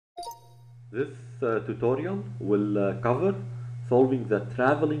This tutorial will cover solving the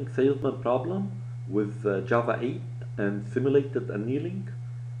traveling salesman problem with Java 8 and simulated annealing.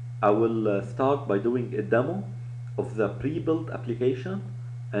 I will start by doing a demo of the pre-built application,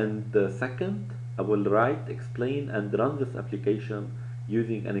 and second, I will write, explain, and run this application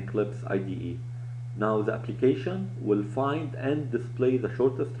using an Eclipse IDE. Now the application will find and display the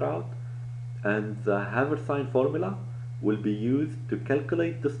shortest route, and the haversine formula will be used to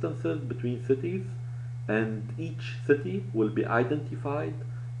calculate distances between cities, and each city will be identified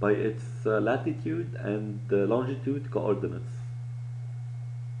by its latitude and longitude coordinates.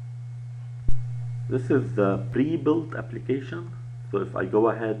 This is the pre-built application, so if I go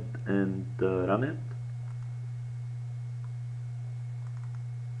ahead and run it,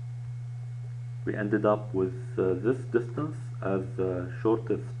 we ended up with this distance as the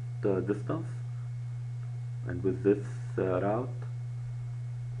shortest distance, and with this route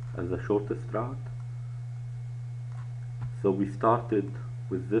as the shortest route. So we started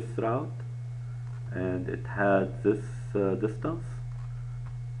with this route, and it had this distance,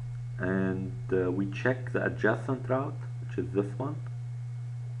 and we check the adjacent route, which is this one,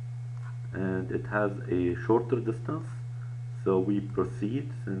 and it has a shorter distance, so we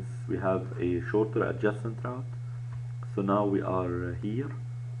proceed since we have a shorter adjacent route. So now we are here,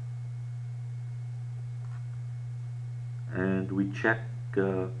 and we check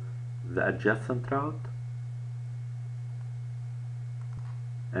the adjacent route,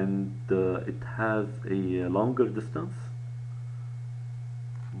 and it has a longer distance,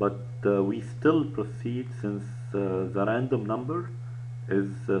 but we still proceed since the random number is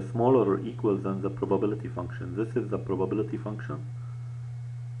smaller or equal than the probability function. This is the probability function.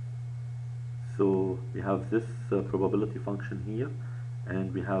 So we have this probability function here,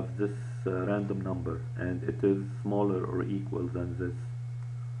 and we have this random number, and it is smaller or equal than this.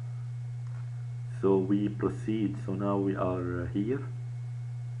 So we proceed. So now we are here,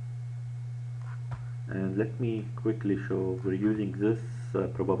 and let me quickly show we're using this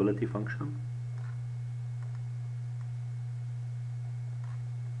probability function,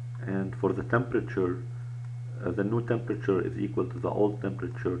 and for the temperature, the new temperature is equal to the old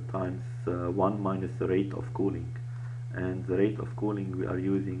temperature times 1 minus the rate of cooling, and the rate of cooling we are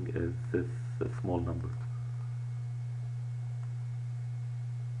using is this small number.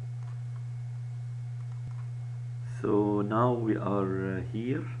 So now we are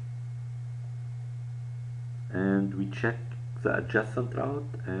here, and we check the adjacent route,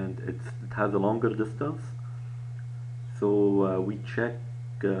 and it has a longer distance, so we check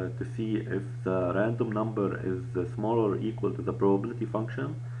to see if the random number is smaller or equal to the probability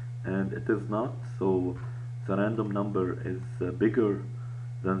function, and it is not, so the random number is bigger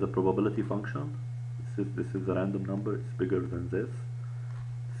than the probability function. This is the random number, it's bigger than this,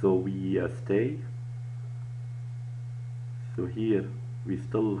 so we stay. So here we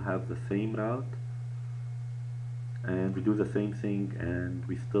still have the same route, and we do the same thing, and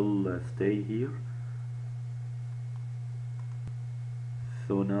we still stay here.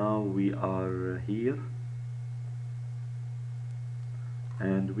 So now we are here,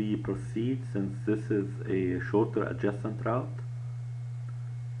 and we proceed since this is a shorter adjacent route.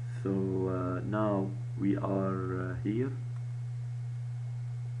 So now we are here,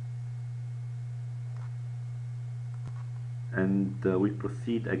 and we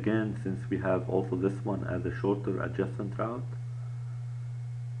proceed again since we have also this one as a shorter adjacent route.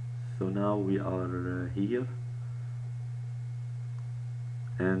 So now we are here,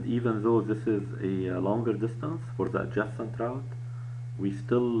 and even though this is a longer distance for the adjacent route, we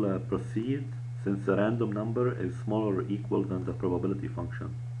still proceed since the random number is smaller or equal than the probability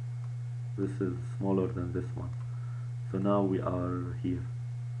function. This is smaller than this one, so now we are here,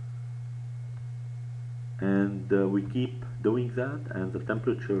 and we keep doing that, and the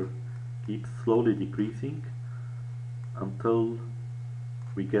temperature keeps slowly decreasing until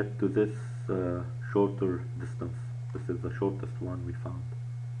we get to this shorter distance. This is the shortest one we found.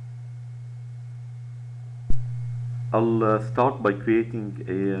 I'll start by creating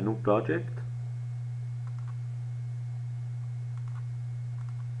a new project,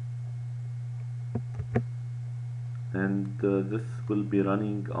 and this will be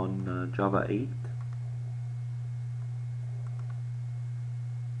running on Java 8.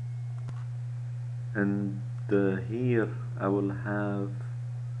 And here I will have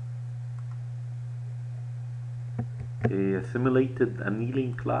a simulated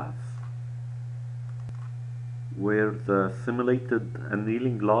annealing class where the simulated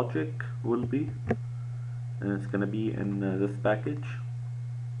annealing logic will be, and it's going to be in this package.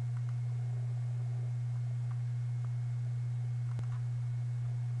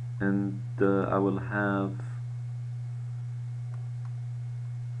 and I will have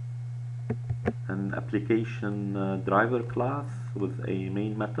an application driver class with a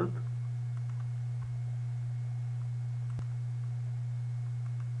main method,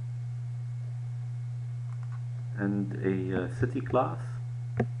 and a city class,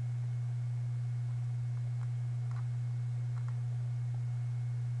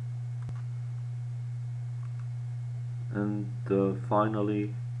 and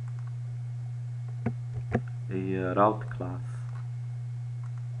finally a route class.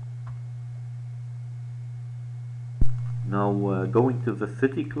 Now going to the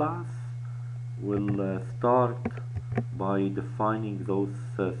city class, we'll start by defining those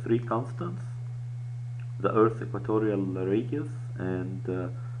three constants: the Earth's equatorial radius, and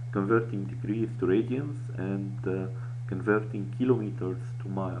converting degrees to radians, and converting kilometers to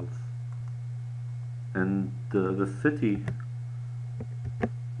miles. And the city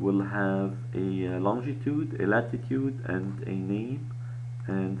will have a longitude, a latitude, and a name,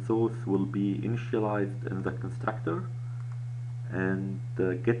 and those will be initialized in the constructor, and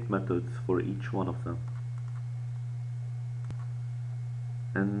get methods for each one of them,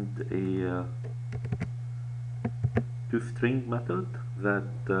 and a toString method that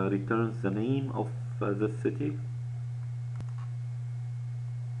returns the name of the city,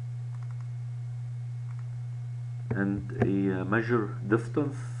 and a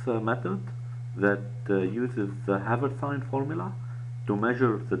measureDistance method that uses the haversine formula to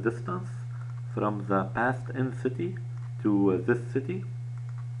measure the distance from the passed-in city to this city.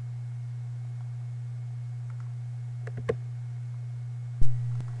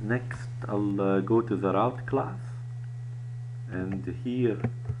 Next, I'll go to the route class, and here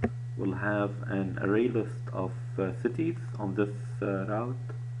we'll have an array list of cities on this route,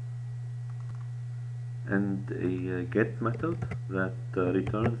 and a get method that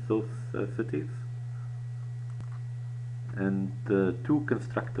returns those cities, and two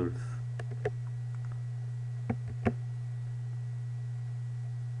constructors.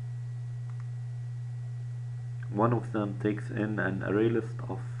 One of them takes in an array list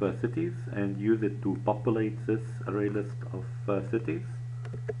of cities and use it to populate this array list of cities,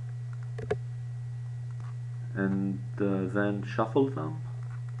 and then shuffle them,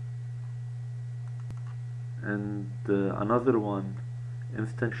 and another one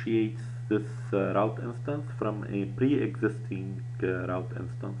instantiates this route instance from a pre-existing route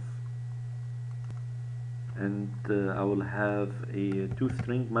instance. And I will have a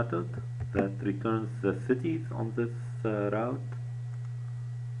toString method that returns the cities on this route,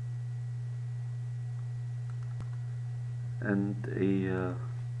 and a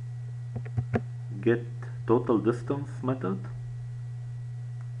getTotalDistance method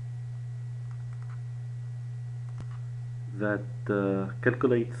that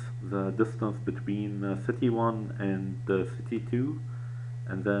calculates the distance between city 1 and city 2,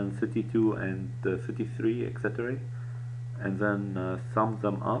 and then city 2 and city 3, etc., and then sum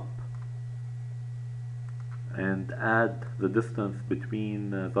them up and add the distance between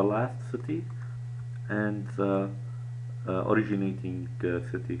the last city and the originating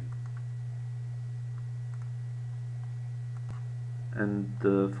city. And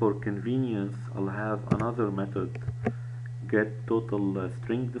for convenience, I'll have another method,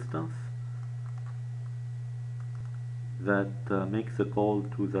 getTotalStringDistance, that makes a call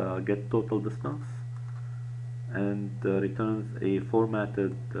to the getTotalDistance and returns a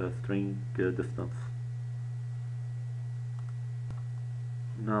formatted string distance.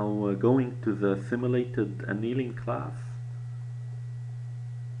 Now going to the simulated annealing class,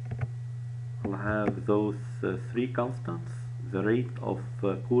 I'll have those three constants: the rate of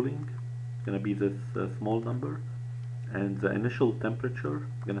cooling, gonna be this small number, and the initial temperature,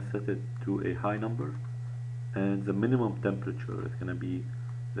 gonna set it to a high number, and the minimum temperature is gonna be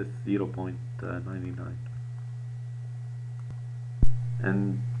this 0.99.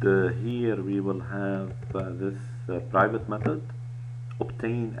 And here we will have this private method,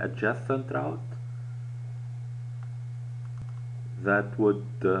 obtain adjacent route, that would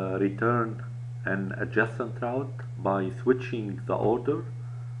return an adjacent route by switching the order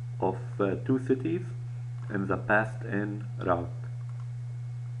of two cities in the passed-in route.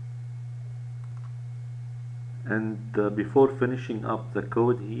 And before finishing up the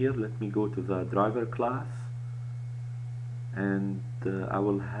code here, let me go to the driver class, and I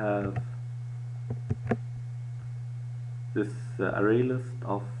will have this array list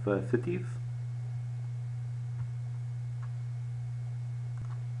of cities,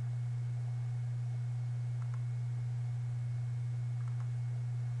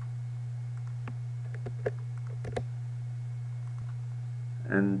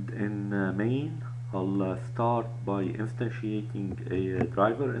 And in main, I'll start by instantiating a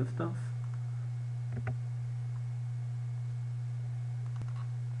driver instance,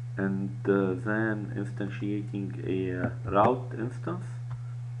 and then instantiating a route instance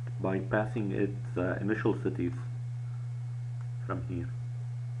by passing it the initial cities from here.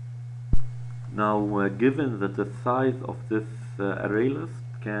 Now, given that the size of this array list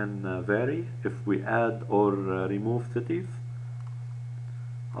can vary if we add or remove cities,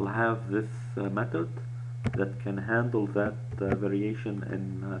 I'll have this method that can handle that variation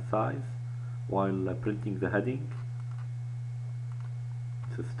in size while printing the heading.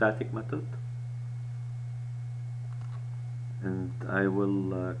 It's a static method, and I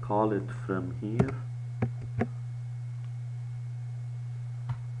will call it from here.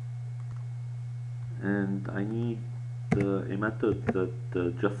 And I need a method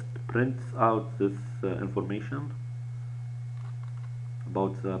that just prints out this information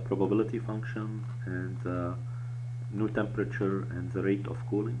about the probability function and the new temperature and the rate of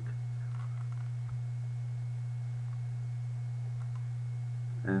cooling.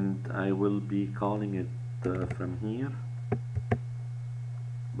 And I will be calling it from here,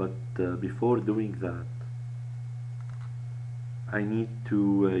 but before doing that, I need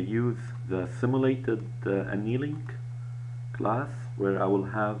to use the simulated annealing class, where I will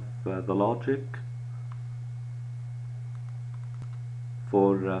have the logic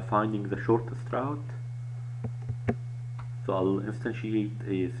for finding the shortest route. So I'll instantiate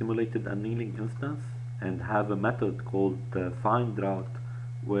a simulated annealing instance and have a method called find route,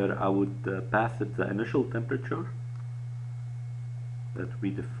 where I would pass it the initial temperature that we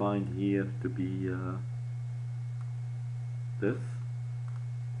defined here to be this,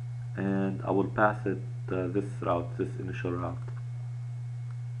 and I will pass it this route, this initial route,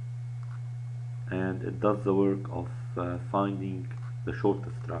 and it does the work of finding the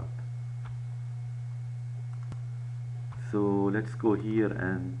shortest route. So let's go here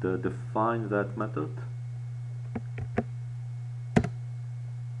and define that method,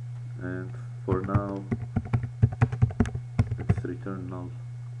 and for now let's return null.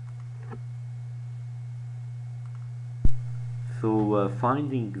 So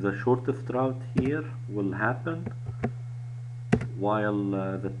finding the shortest route here will happen while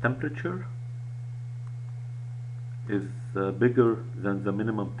the temperature is bigger than the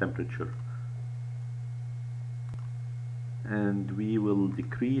minimum temperature, and we will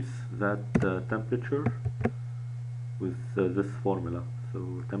decrease that temperature with this formula.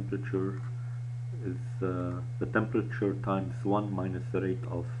 So temperature is the temperature times 1 minus the rate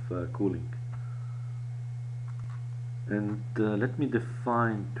of cooling. And let me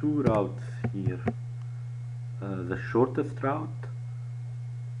define two routes here. The shortest route,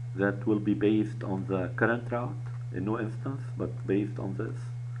 that will be based on the current route, a new instance, but based on this,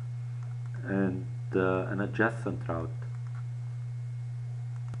 and an adjacent route.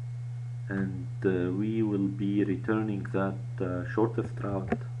 And we will be returning that shortest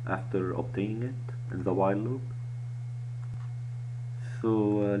route after obtaining it in the while loop.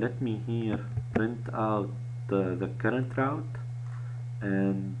 So let me here print out the current route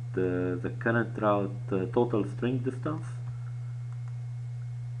and the current route total string distance,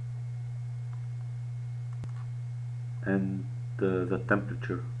 and the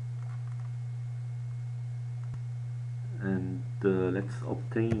temperature. And let's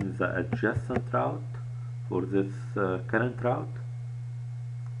obtain the adjacent route for this current route.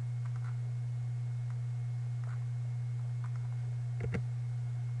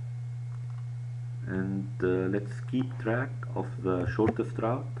 And let's keep track of the shortest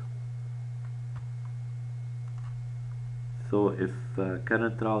route. So if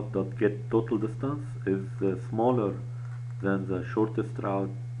current route dot get total distance is smaller than the shortest route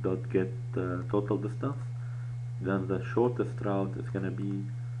dot get total distance, then the shortest route is going to be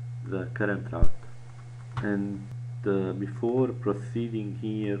the current route. And before proceeding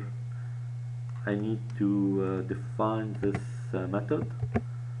here, I need to define this method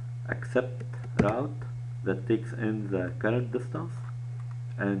accept route that takes in the current distance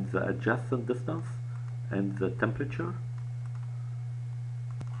and the adjacent distance and the temperature,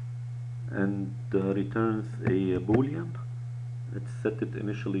 and returns a boolean. Let's set it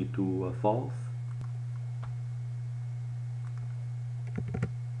initially to false.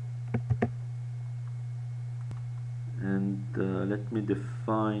 And let me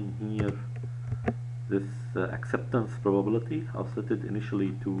define here this acceptance probability. I'll set it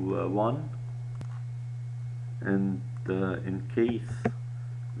initially to 1, and in case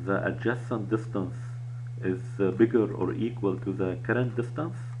the adjacent distance is bigger or equal to the current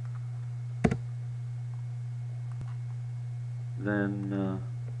distance, then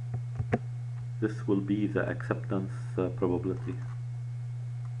this will be the acceptance probability.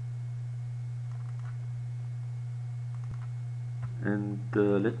 And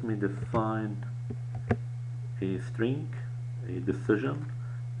let me define a string, a decision,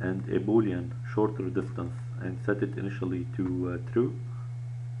 and a boolean shorter distance, and set it initially to true,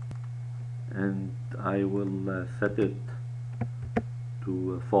 and I will set it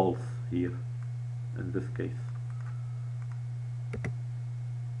to false here in this case.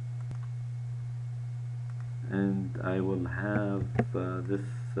 And I will have this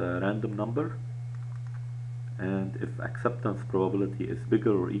random number, and if acceptance probability is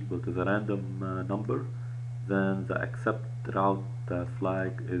bigger or equal to the random number, then the accept route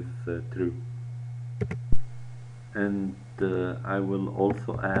flag is true. And I will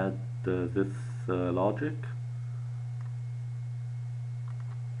also add this logic.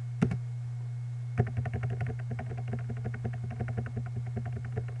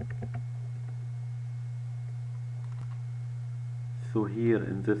 So here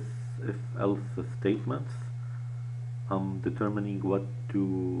in this if-else statements, I'm determining what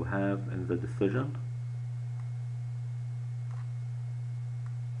to have in the decision,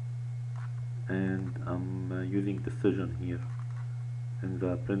 and I'm using decision here in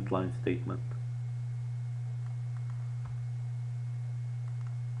the print line statement.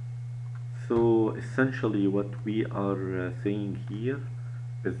 So essentially what we are saying here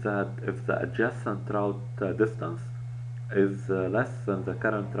is that if the adjacent route distance is less than the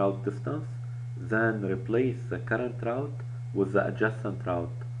current route distance, then replace the current route with the adjacent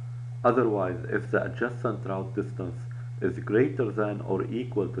route. Otherwise, if the adjacent route distance is greater than or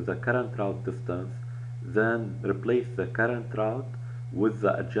equal to the current route distance, then replace the current route with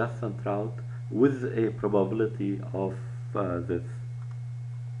the adjacent route with a probability of this.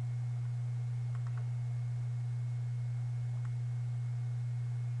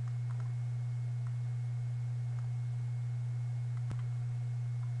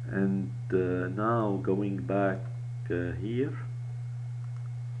 And now going back here,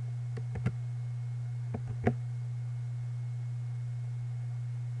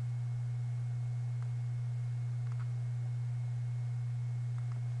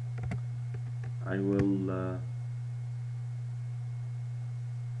 I will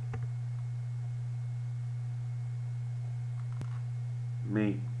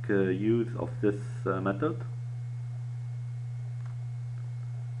make use of this method.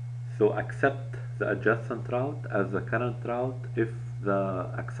 So accept the adjacent route as the current route if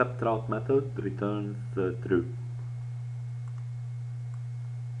the accept route method returns true.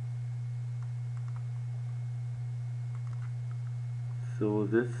 So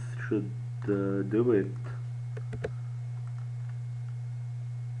this should do it.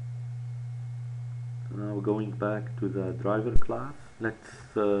 Now going back to the driver class, let's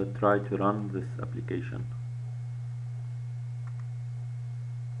try to run this application.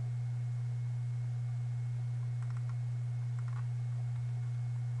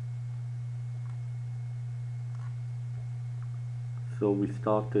 So we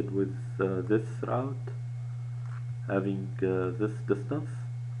started with this route having this distance,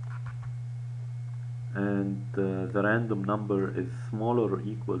 and the random number is smaller or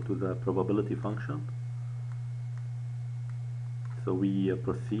equal to the probability function. So we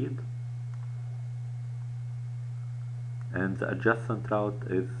proceed, and the adjacent route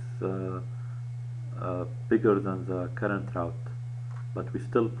is bigger than the current route, but we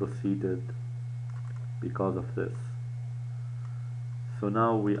still proceeded because of this. So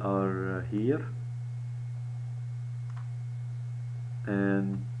now we are here,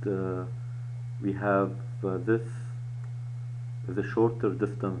 and we have this is a shorter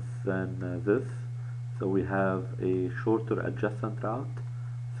distance than this, so we have a shorter adjacent route,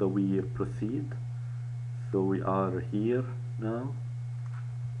 so we proceed. So we are here now,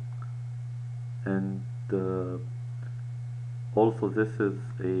 and also this is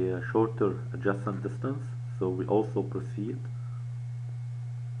a shorter adjacent distance, so we also proceed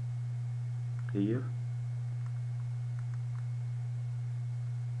here,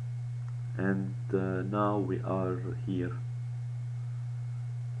 and now we are here,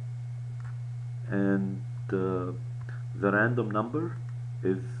 and the random number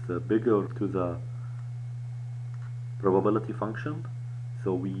is bigger to the probability function,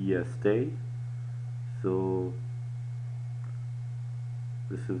 so we stay. So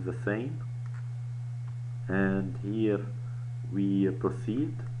this is the same, and here we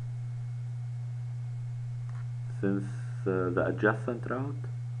proceed since the adjacent route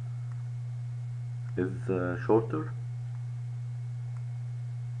is shorter.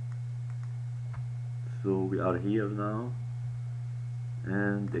 So we are here now,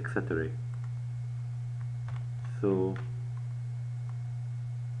 and etc. So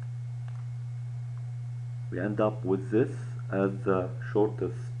we end up with this as the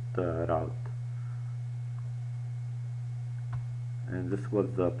shortest route, and this was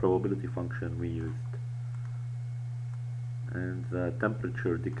the probability function we used, and the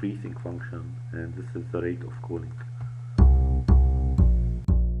temperature decreasing function, and this is the rate of cooling.